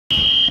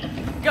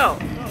Go.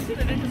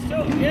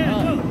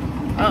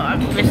 Oh, I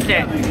missed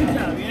it.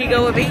 Can you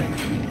go with me?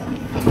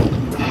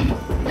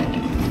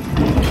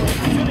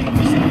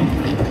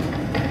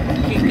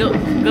 Can you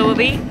go with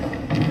me?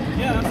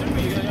 Yeah, I'm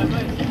super.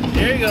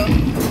 There you go.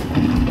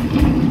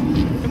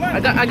 Come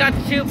on. I got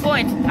 2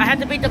 points. I had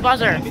to beat the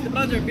buzzer. Beat the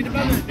buzzer. Beat the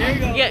buzzer. There you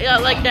go. Yeah,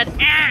 like that.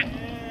 Yeah,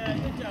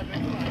 good job,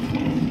 man.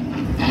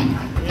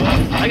 Come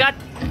on. I got.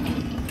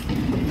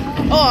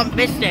 Oh, I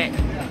missed it.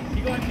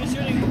 Keep going. Keep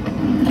shooting.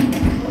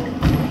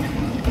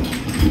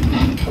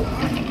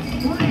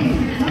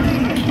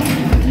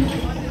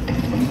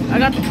 I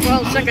got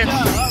 12 seconds. All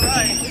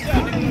right. Good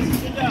job.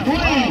 Good job. All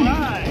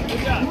right.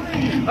 Good job.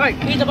 All right,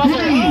 beat the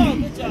buzzer. Oh,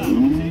 good job.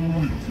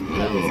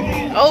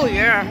 Oh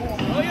yeah.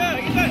 Oh yeah.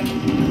 You got it.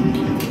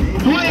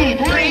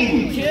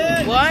 3,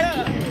 Kid, 1. good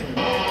job.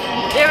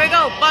 There we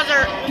go.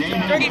 Buzzer.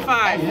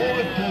 35.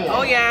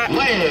 Oh yeah.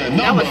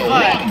 That was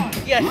fun.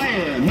 Yes.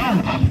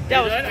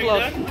 That was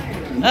close.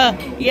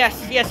 Yes.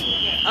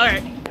 All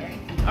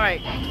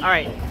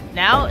right.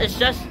 Now it's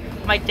just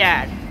my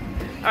dad.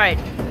 All right.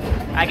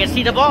 I can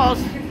see the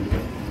balls.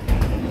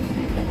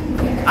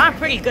 I'm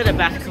pretty good at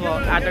basketball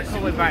after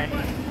Kobe Bryant.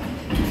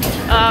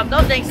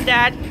 No thanks,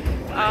 Dad.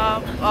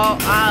 I'm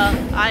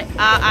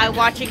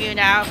watching you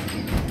now.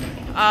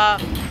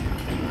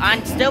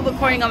 I'm still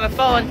recording on my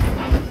phone.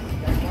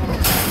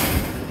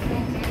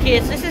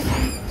 Kids, this is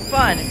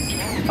fun.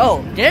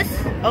 Oh, this?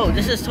 Oh,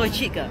 this is Toy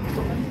Chica.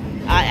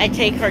 I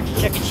take her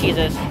to Chuck E.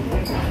 Cheese's.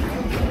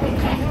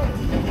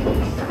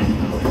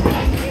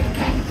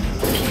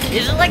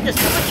 This is like the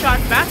Super Shot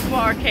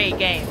basketball arcade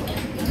game.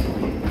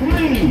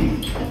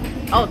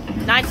 Oh,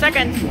 9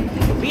 seconds.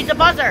 Beat the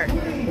buzzer.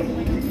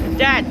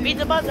 Dad, beat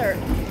the buzzer.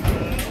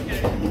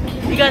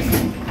 Because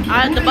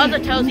the buzzer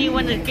tells you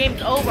when the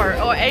game's over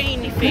or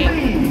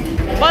anything.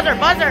 Buzzer.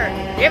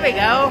 There we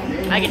go.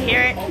 I can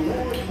hear it.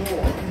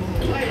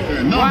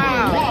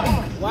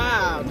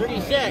 Wow,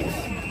 36.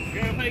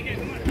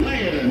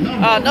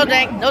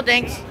 No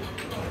thanks.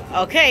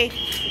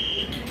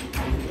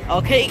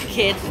 Okay,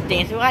 kids,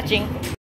 thanks for watching.